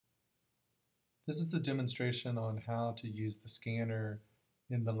This is a demonstration on how to use the scanner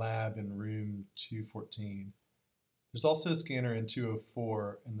in the lab in room 214. There's also a scanner in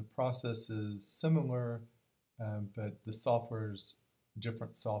 204, and the process is similar, but the software is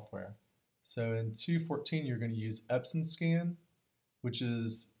different software. So in 214, you're going to use Epson Scan, which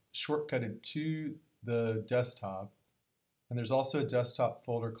is shortcutted to the desktop. And there's also a desktop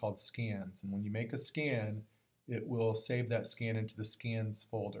folder called Scans. And when you make a scan, it will save that scan into the Scans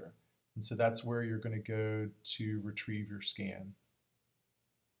folder. And so that's where you're going to go to retrieve your scan.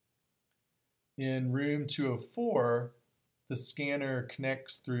 In room 204, the scanner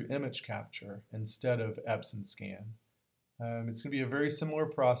connects through image capture instead of Epson Scan. It's going to be a very similar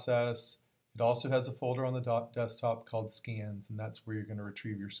process. It also has a folder on the desktop called Scans, and that's where you're going to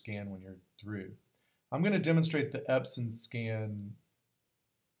retrieve your scan when you're through. I'm going to demonstrate the Epson Scan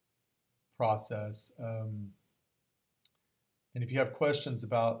process. And if you have questions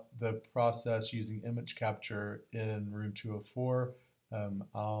about the process using image capture in room 204,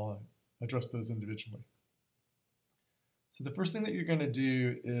 I'll address those individually. So the first thing that you're going to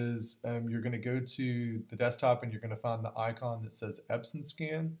do is you're going to go to the desktop and you're going to find the icon that says Epson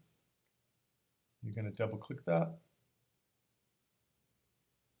Scan. You're going to double click that.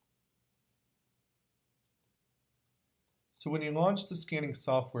 So when you launch the scanning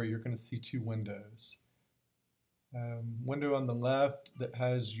software, you're going to see two windows. Window on the left that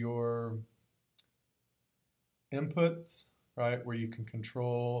has your inputs, right, where you can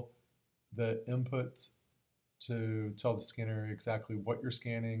control the inputs to tell the scanner exactly what you're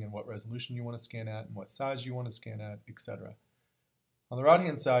scanning and what resolution you want to scan at and what size you want to scan at, etc. On the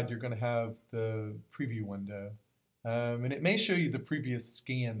right-hand side, you're going to have the preview window. And it may show you the previous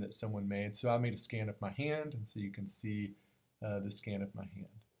scan that someone made. So I made a scan of my hand, and so you can see the scan of my hand.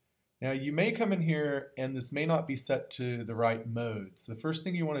 Now you may come in here and this may not be set to the right mode. So the first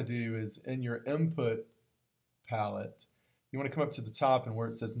thing you want to do is in your input palette, you want to come up to the top and where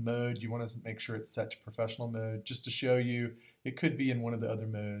it says mode, you want to make sure it's set to professional mode just to show you it could be in one of the other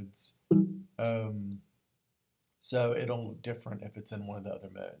modes. So it'll look different if it's in one of the other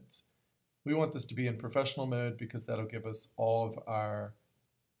modes. We want this to be in professional mode because that'll give us all of our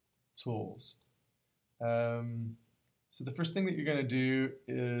tools. So the first thing that you're going to do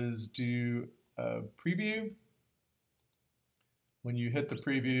is do a preview. When you hit the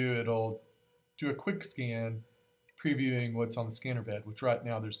preview, it'll do a quick scan previewing what's on the scanner bed, which right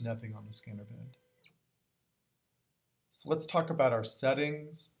now there's nothing on the scanner bed. So let's talk about our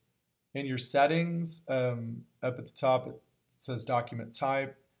settings. In your settings, up at the top it says document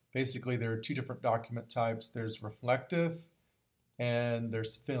type. Basically there are two different document types. There's reflective and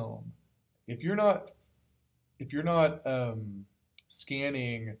there's film. If you're not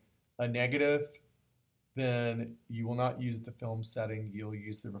scanning a negative, then you will not use the film setting, you'll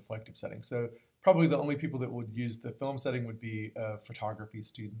use the reflective setting. So probably the only people that would use the film setting would be photography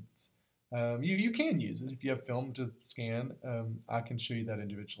students. You can use it if you have film to scan. I can show you that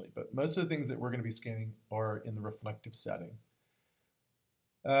individually, but most of the things that we're going to be scanning are in the reflective setting.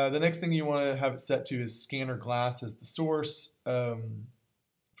 The next thing you want to have it set to is scanner glass as the source. For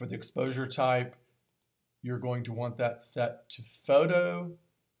the exposure type, you're going to want that set to photo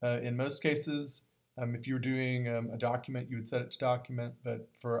in most cases. If you're doing a document, you would set it to document, but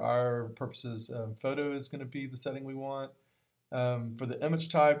for our purposes, photo is going to be the setting we want. For the image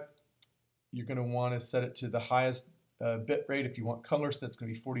type, you're going to want to set it to the highest bit rate. If you want color, so that's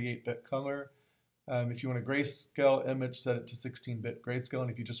going to be 48-bit color. If you want a grayscale image, set it to 16-bit grayscale,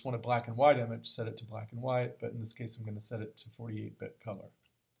 and if you just want a black and white image, set it to black and white, but in this case, I'm going to set it to 48-bit color.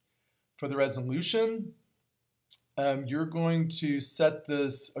 For the resolution, you're going to set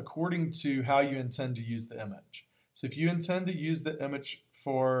this according to how you intend to use the image. So if you intend to use the image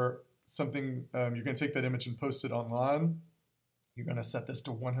for something, you're going to take that image and post it online, you're going to set this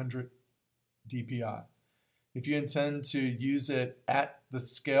to 100 dpi. If you intend to use it at the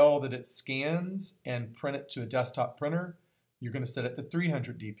scale that it scans and print it to a desktop printer, you're going to set it to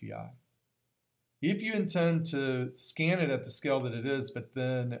 300 dpi. If you intend to scan it at the scale that it is, but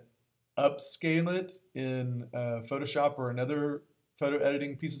then upscale it in Photoshop or another photo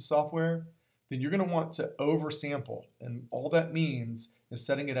editing piece of software, then you're going to want to oversample. And all that means is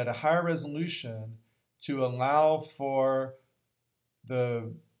setting it at a higher resolution to allow for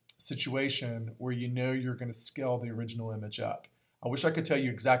the situation where you know you're going to scale the original image up. I wish I could tell you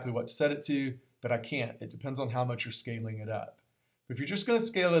exactly what to set it to, but I can't. It depends on how much you're scaling it up. But if you're just going to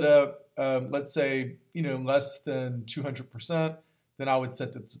scale it up, let's say less than 200%, then I would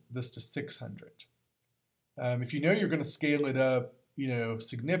set this to 600. If you know you're going to scale it up,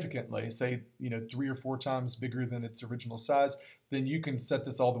 significantly, say 3 or 4 times bigger than its original size, then you can set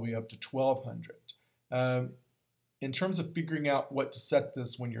this all the way up to 1200. In terms of figuring out what to set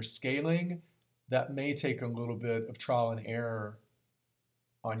this when you're scaling, that may take a little bit of trial and error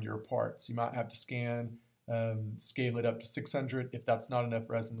on your part. So you might have to scale it up to 600. If that's not enough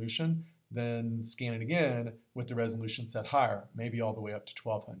resolution, then scan it again with the resolution set higher, maybe all the way up to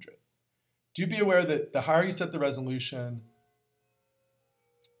 1200. Do be aware that the higher you set the resolution,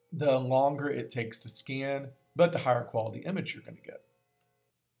 the longer it takes to scan, but the higher quality image you're going to get.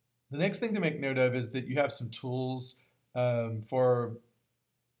 The next thing to make note of is that you have some tools for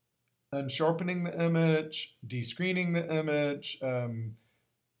unsharpening the image, descreening the image,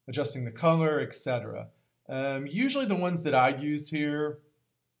 adjusting the color, etc. Usually the ones that I use here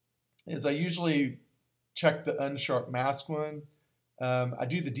is I usually check the unsharp mask one. I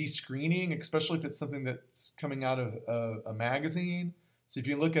do the descreening, especially if it's something that's coming out of a magazine. So if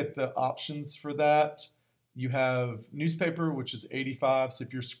you look at the options for that, you have newspaper, which is 85. So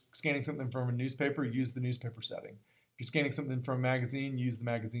if you're scanning something from a newspaper, use the newspaper setting. If you're scanning something from a magazine, use the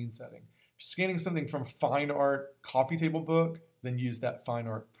magazine setting. If you're scanning something from a fine art coffee table book, then use that fine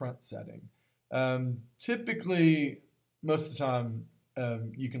art print setting. Typically, most of the time,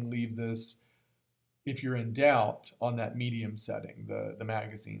 you can leave this, if you're in doubt, on that medium setting, the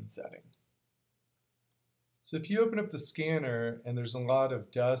magazine setting. So if you open up the scanner and there's a lot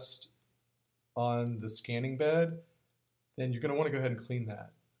of dust on the scanning bed, then you're going to want to go ahead and clean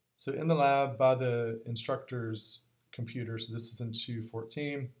that. So in the lab by the instructor's computer, so this is in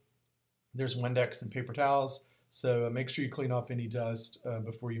 214, there's Windex and paper towels. So make sure you clean off any dust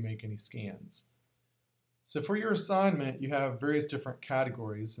before you make any scans. So for your assignment, you have various different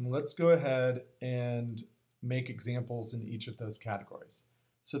categories, and let's go ahead and make examples in each of those categories.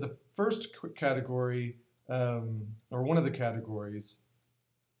 So the first category, or one of the categories,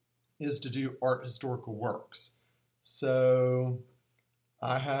 is to do art historical works. So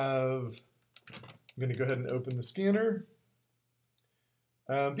I'm going to go ahead and open the scanner.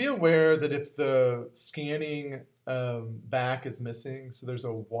 Be aware that if the scanning back is missing, so there's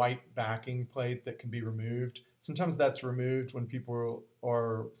a white backing plate that can be removed. Sometimes that's removed when people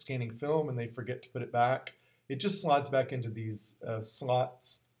are scanning film and they forget to put it back. It just slides back into these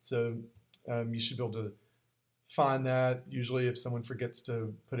slots, so you should be able to find that. Usually if someone forgets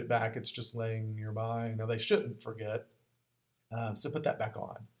to put it back, it's just laying nearby. Now they shouldn't forget, so put that back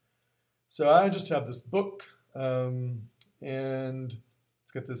on. So I just have this book, and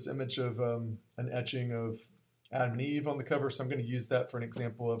it's got this image of an etching of Adam and Eve on the cover, so I'm going to use that for an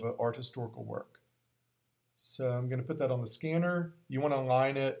example of an art historical work. So I'm going to put that on the scanner. You want to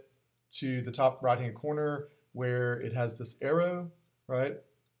align it to the top right-hand corner where it has this arrow, right?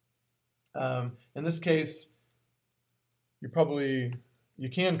 In this case, you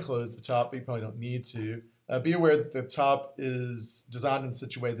can close the top, but you probably don't need to. Be aware that the top is designed in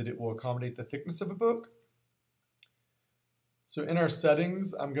such a way that it will accommodate the thickness of a book. So in our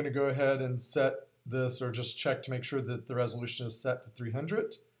settings, I'm going to go ahead and set this, or just check to make sure that the resolution is set to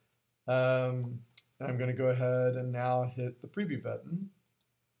 300. I'm going to go ahead and now hit the preview button.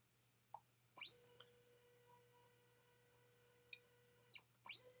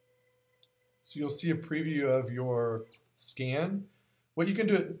 So you'll see a preview of your scan. What you can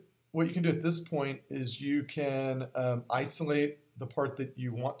do at this point is you can isolate the part that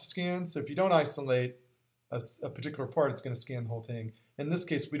you want to scan. So if you don't isolate a particular part, it's going to scan the whole thing. In this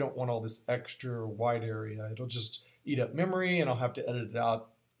case, we don't want all this extra white area. It'll just eat up memory, and I'll have to edit it out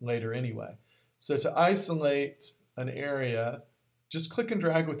later anyway. So to isolate an area, just click and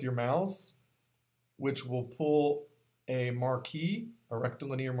drag with your mouse, which will pull a marquee, a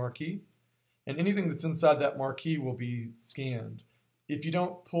rectilinear marquee, and anything that's inside that marquee will be scanned. If you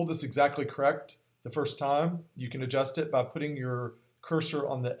don't pull this exactly correct the first time, you can adjust it by putting your cursor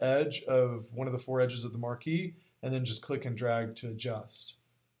on the edge of one of the four edges of the marquee, and then just click and drag to adjust.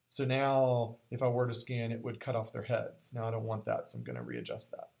 So now, if I were to scan, it would cut off their heads. Now I don't want that, so I'm going to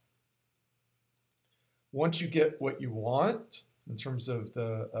readjust that. Once you get what you want in terms of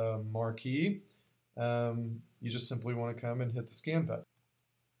the marquee, you just simply want to come and hit the scan button.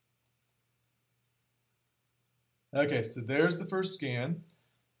 Okay, so there's the first scan.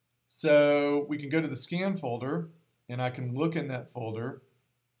 So we can go to the scan folder, and I can look in that folder,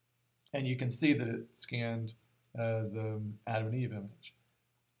 and you can see that it scanned the Adam and Eve image.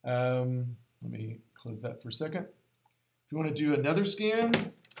 Let me close that for a second. If you want to do another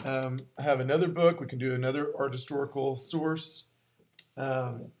scan, I have another book. We can do another art historical source.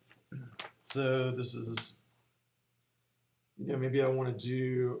 So this is, maybe I want to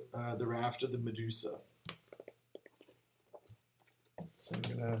do the Raft of the Medusa. So I'm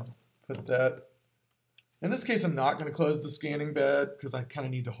going to put that In this case, I'm not going to close the scanning bed because I kind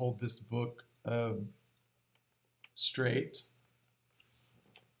of need to hold this book straight.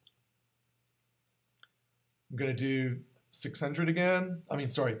 I'm going to do 600 again. I mean,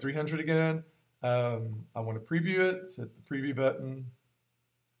 sorry, 300 again. I want to preview it. So hit the preview button.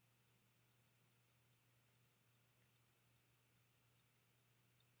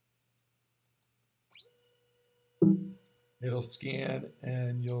 It'll scan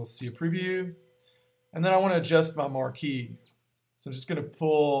and you'll see a preview. And then I want to adjust my marquee. So I'm just going to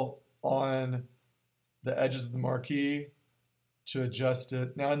pull on the edges of the marquee to adjust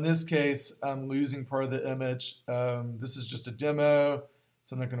it. Now in this case, I'm losing part of the image. This is just a demo,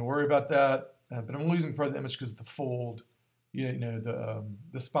 so I'm not going to worry about that. But I'm losing part of the image because of the fold, the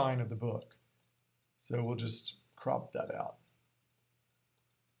spine of the book. So we'll just crop that out.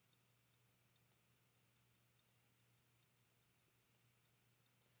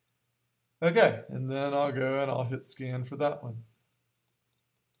 Okay, and then I'll go and I'll hit scan for that one.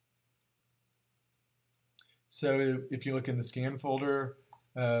 So if you look in the scan folder,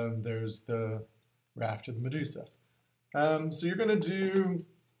 there's the raft of the Medusa. So you're going to do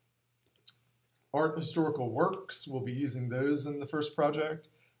art historical works. We'll be using those in the first project.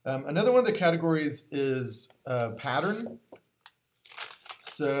 Another one of the categories is pattern.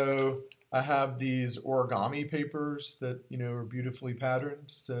 So I have these origami papers that are beautifully patterned.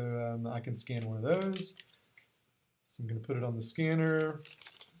 So I can scan one of those. So I'm going to put it on the scanner.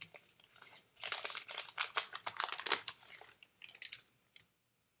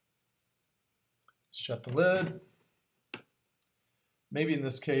 Shut the lid. Maybe in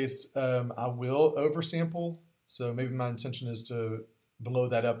this case, I will oversample. So maybe my intention is to blow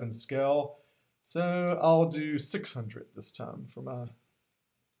that up in scale. So I'll do 600 this time for my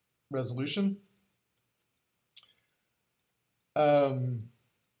resolution. Then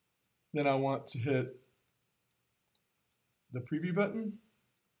I want to hit the preview button.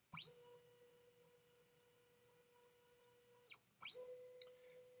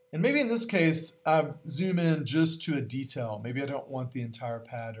 And maybe in this case, I zoom in just to a detail. Maybe I don't want the entire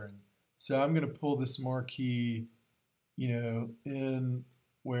pattern. So I'm going to pull this marquee, in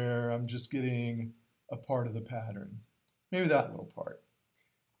where I'm just getting a part of the pattern. Maybe that little part.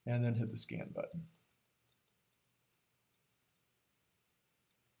 And then hit the scan button.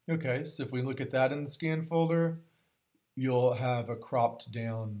 Okay, so if we look at that in the scan folder, you'll have a cropped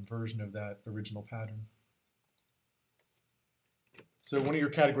down version of that original pattern. So one of your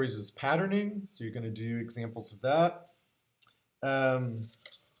categories is patterning, so you're going to do examples of that.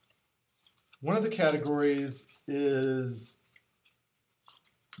 One of the categories is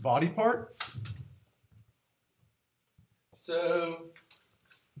body parts. So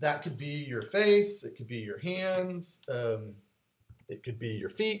that could be your face, it could be your hands, it could be your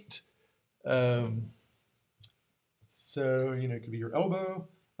feet. It could be your elbow.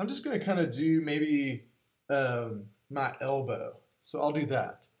 I'm just going to kind of do maybe my elbow. So I'll do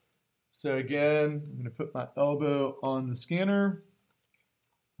that. So again, I'm going to put my elbow on the scanner.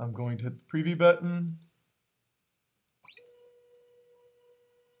 I'm going to hit the preview button.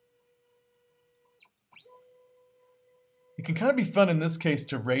 It can kind of be fun in this case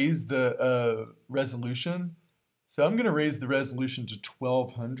to raise the resolution. So I'm going to raise the resolution to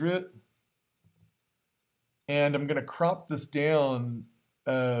 1200. And I'm going to crop this down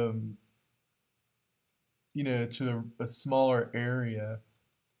to a smaller area.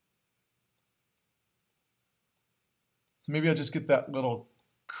 So maybe I'll just get that little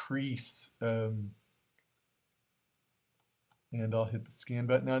crease and I'll hit the scan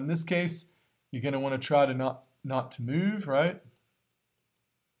button. Now in this case, you're going to want to try to not to move, right?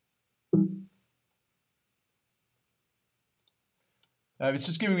 It's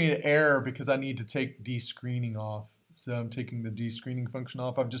just giving me an error because I need to take descreening off. So I'm taking the descreening function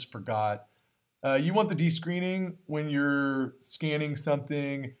off. I've just forgot. You want the descreening when you're scanning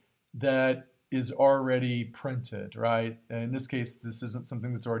something that is already printed, right? And in this case, this isn't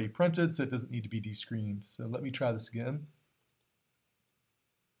something that's already printed, so it doesn't need to be descreened. So let me try this again.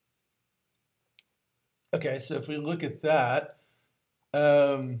 Okay, so if we look at that,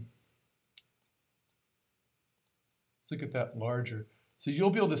 let's look at that larger. So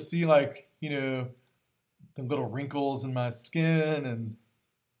you'll be able to see the little wrinkles in my skin and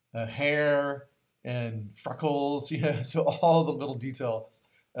hair and freckles, so all the little details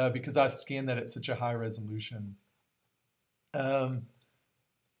because I scanned that at such a high resolution.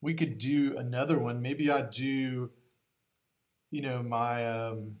 We could do another one. Maybe I'd do,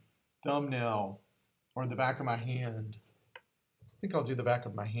 my thumbnail or the back of my hand. I think I'll do the back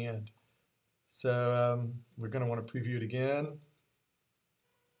of my hand. So we're going to want to preview it again.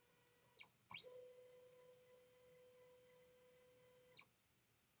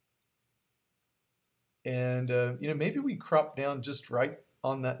 And maybe we crop down just right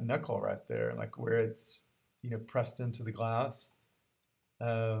on that knuckle right there, like where it's pressed into the glass.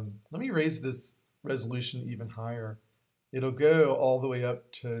 Let me raise this resolution even higher. It'll go all the way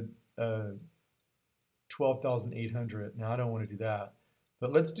up to 12,800. Now I don't want to do that,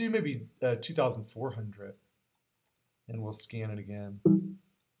 but let's do maybe 2,400, and we'll scan it again.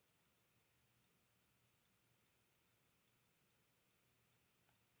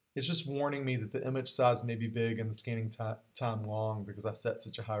 It's just warning me that the image size may be big and the scanning time long because I set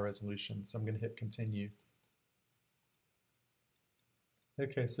such a high resolution. So I'm going to hit continue.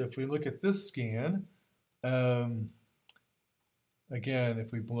 Okay, so if we look at this scan, again,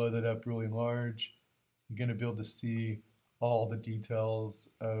 if we blow that up really large, you're going to be able to see all the details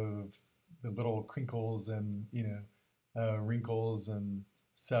of the little crinkles and wrinkles and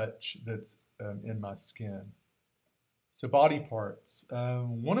such that's in my skin. So body parts.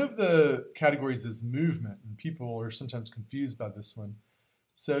 One of the categories is movement, and people are sometimes confused by this one.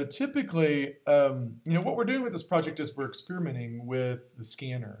 So typically, what we're doing with this project is we're experimenting with the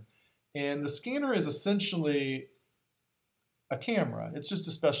scanner. And the scanner is essentially a camera. It's just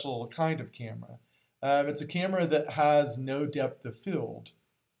a special kind of camera. It's a camera that has no depth of field.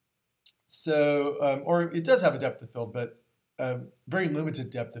 So, or it does have a depth of field, but very limited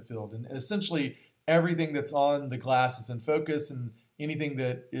depth of field. And essentially, everything that's on the glass is in focus, and anything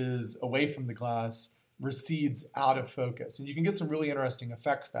that is away from the glass recedes out of focus. And you can get some really interesting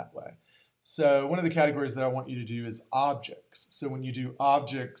effects that way. So one of the categories that I want you to do is objects. So when you do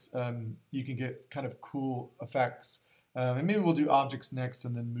objects, you can get kind of cool effects. And maybe we'll do objects next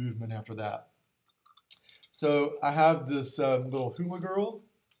and then movement after that. So I have this little hula girl,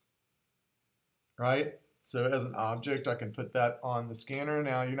 right? So as an object, I can put that on the scanner.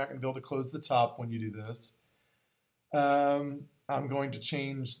 Now, you're not going to be able to close the top when you do this. I'm going to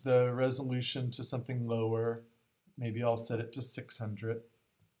change the resolution to something lower. Maybe I'll set it to 600.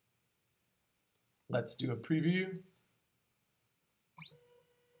 Let's do a preview.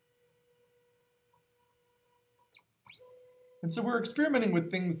 And so we're experimenting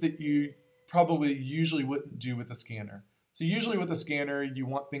with things that you probably usually wouldn't do with a scanner. So usually with a scanner, you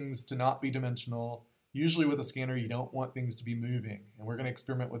want things to not be dimensional. Usually with a scanner, you don't want things to be moving. And we're going to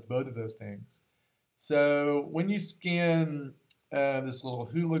experiment with both of those things. So when you scan this little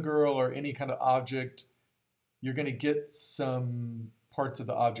hula girl or any kind of object, you're going to get some parts of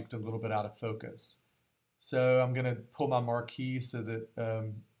the object a little bit out of focus. So I'm going to pull my marquee so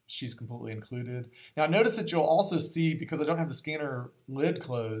that she's completely included. Now notice that you'll also see, because I don't have the scanner lid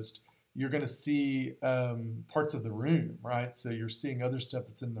closed, you're going to see parts of the room, right? So you're seeing other stuff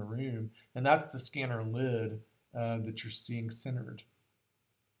that's in the room, and that's the scanner lid that you're seeing centered.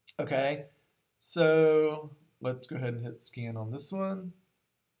 Okay, so let's go ahead and hit scan on this one.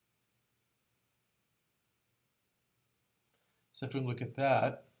 So if we look at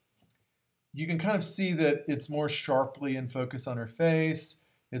that, you can kind of see that it's more sharply in focus on her face.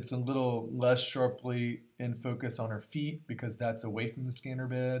 It's a little less sharply in focus on her feet because that's away from the scanner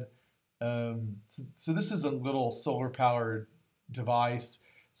bed. So this is a little solar-powered device.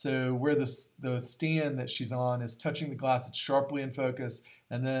 So where the stand that she's on is touching the glass, it's sharply in focus,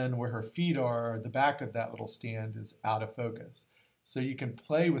 and then where her feet are, the back of that little stand is out of focus. So you can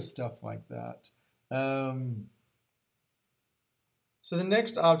play with stuff like that. So the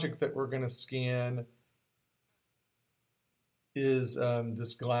next object that we're going to scan is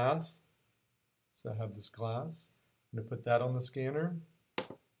this glass. So I have this glass. I'm going to put that on the scanner.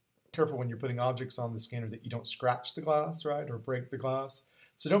 Careful when you're putting objects on the scanner that you don't scratch the glass, right, or break the glass.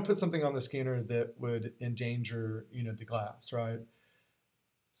 So don't put something on the scanner that would endanger, the glass, right?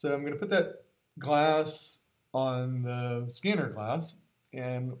 So I'm going to put that glass on the scanner glass,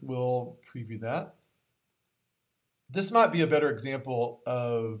 and we'll preview that. This might be a better example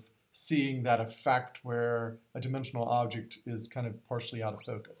of seeing that effect where a dimensional object is kind of partially out of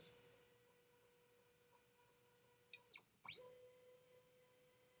focus.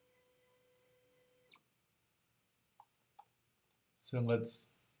 So let's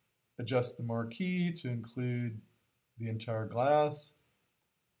adjust the marquee to include the entire glass.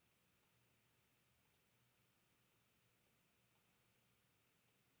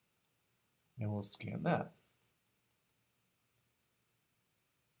 And we'll scan that.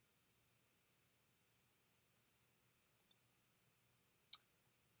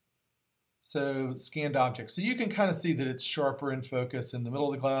 So scanned object. So you can kind of see that it's sharper in focus in the middle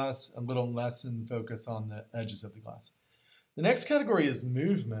of the glass, a little less in focus on the edges of the glass. The next category is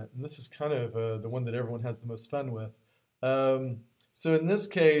movement, and this is kind of the one that everyone has the most fun with. So in this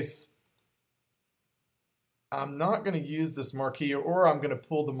case, I'm not going to use this marquee, or I'm going to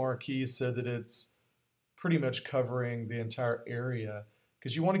pull the marquee so that it's pretty much covering the entire area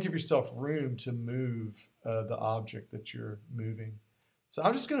because you want to give yourself room to move the object that you're moving. So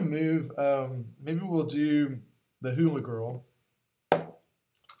I'm just going to move, maybe we'll do the hula girl. So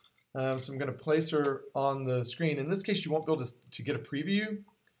I'm going to place her on the screen. In this case, you won't be able to get a preview.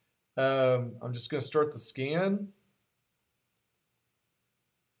 I'm just going to start the scan.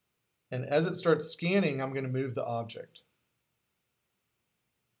 And as it starts scanning, I'm going to move the object.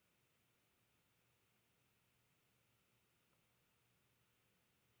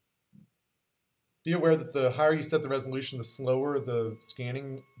 Be aware that the higher you set the resolution, the slower the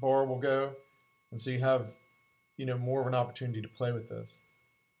scanning bar will go. And so you have, more of an opportunity to play with this.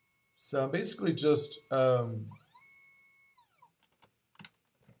 So I'm basically just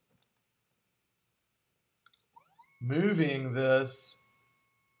moving this.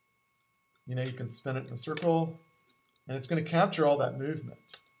 You can spin it in a circle, and it's going to capture all that movement.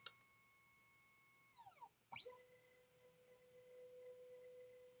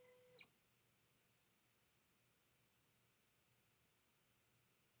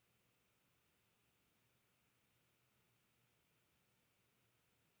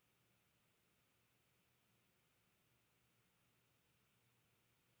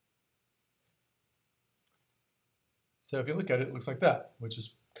 So if you look at it, it looks like that, which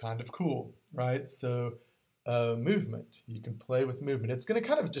is kind of cool, right? So movement, you can play with movement. It's going to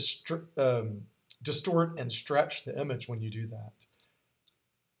kind of distort and stretch the image when you do that.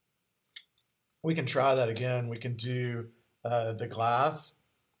 We can try that again. We can do the glass.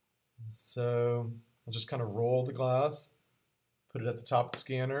 So I'll just kind of roll the glass, put it at the top of the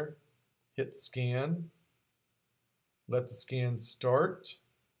scanner, hit scan, let the scan start.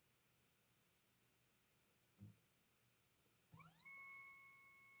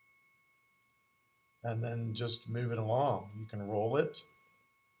 And then just move it along. You can roll it,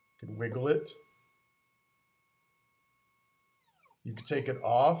 you can wiggle it. You could take it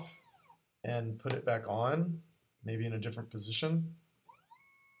off and put it back on, maybe in a different position.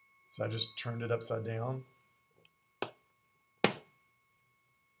 So I just turned it upside down.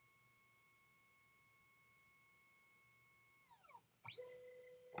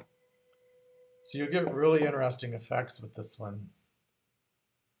 So you'll get really interesting effects with this one.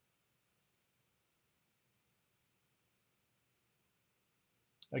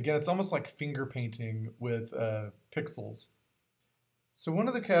 Again, it's almost like finger painting with pixels. So one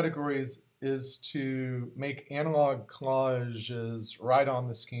of the categories is to make analog collages right on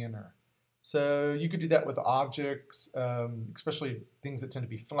the scanner. So you could do that with objects, especially things that tend to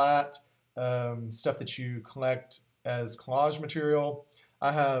be flat, stuff that you collect as collage material.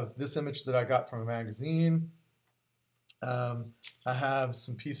 I have this image that I got from a magazine. I have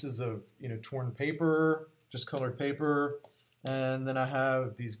some pieces of torn paper, just colored paper. And then I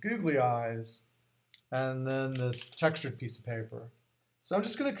have these googly eyes, and then this textured piece of paper. So I'm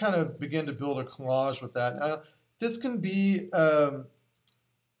just going to kind of begin to build a collage with that. Now, this can be a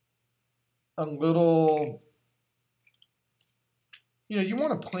little, you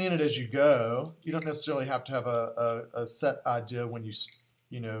want to plan it as you go. You don't necessarily have to have a set idea when you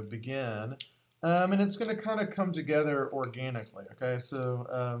begin. And it's going to kind of come together organically, okay?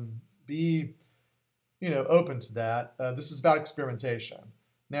 So be open to that. This is about experimentation.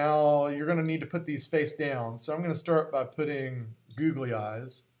 Now, you're going to need to put these face down. So I'm going to start by putting googly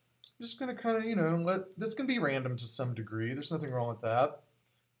eyes. I'm just going to kind of, this can be random to some degree. There's nothing wrong with that.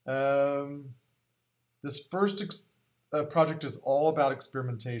 This first project is all about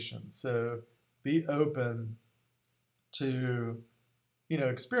experimentation. So be open to,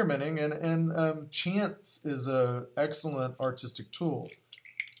 experimenting. And chance is an excellent artistic tool.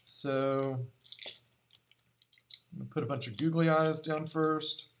 So I'm going to put a bunch of googly eyes down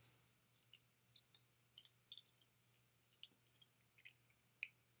first.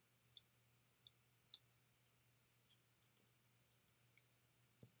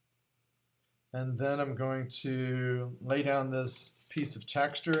 And then I'm going to lay down this piece of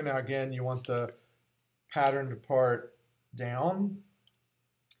texture. Now again, you want the pattern to part down.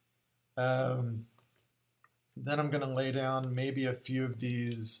 Then I'm going to lay down maybe a few of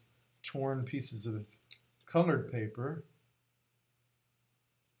these torn pieces of colored paper.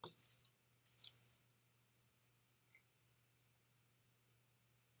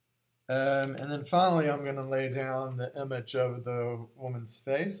 And then finally, I'm going to lay down the image of the woman's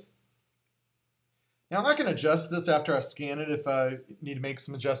face. Now I can adjust this after I scan it if I need to make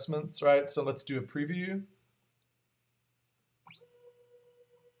some adjustments, right? So let's do a preview.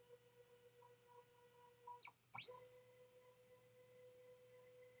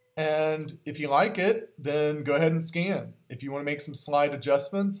 And if you like it, then go ahead and scan. If you want to make some slight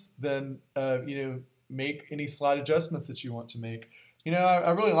adjustments, then make any slight adjustments that you want to make. I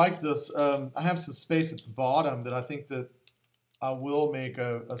really like this. I have some space at the bottom that I think that I will make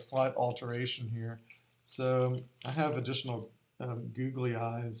a slight alteration here. So I have additional googly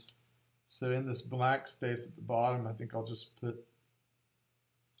eyes. So in this black space at the bottom, I think I'll just put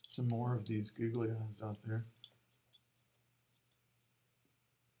some more of these googly eyes out there.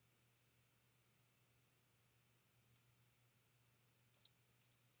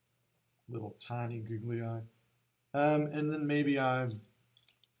 Little tiny googly eye. And then maybe I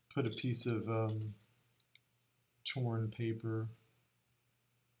put a piece of torn paper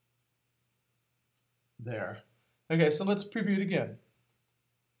there. Okay, so let's preview it again.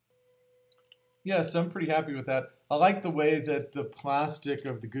 Yes, I'm pretty happy with that. I like the way that the plastic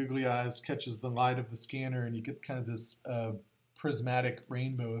of the googly eyes catches the light of the scanner and you get kind of this prismatic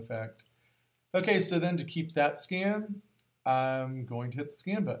rainbow effect. Okay, so then to keep that scan, I'm going to hit the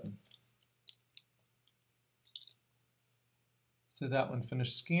scan button. So that one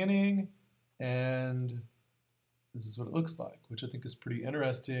finished scanning, and this is what it looks like, which I think is pretty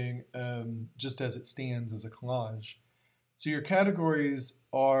interesting, just as it stands as a collage. So your categories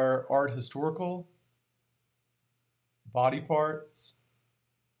are art historical, body parts,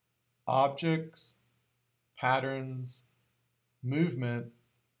 objects, patterns, movement,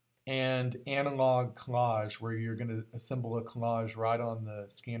 and analog collage, where you're going to assemble a collage right on the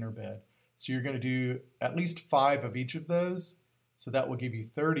scanner bed. So you're going to do at least 5 of each of those. So that will give you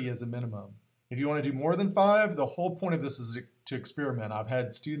 30 as a minimum. If you want to do more than 5, the whole point of this is to experiment. I've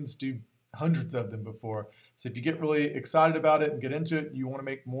had students do hundreds of them before. So if you get really excited about it and get into it, and you want to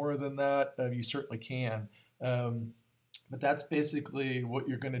make more than that, you certainly can. But that's basically what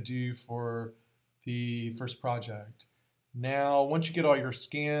you're going to do for the first project. Now, once you get all your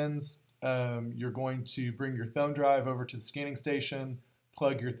scans, you're going to bring your thumb drive over to the scanning station,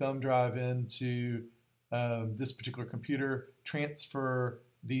 plug your thumb drive into this particular computer, transfer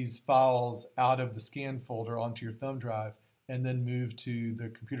these files out of the scan folder onto your thumb drive, and then move to the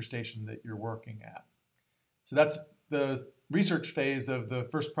computer station that you're working at. So that's the research phase of the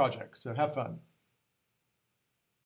first project. So have fun.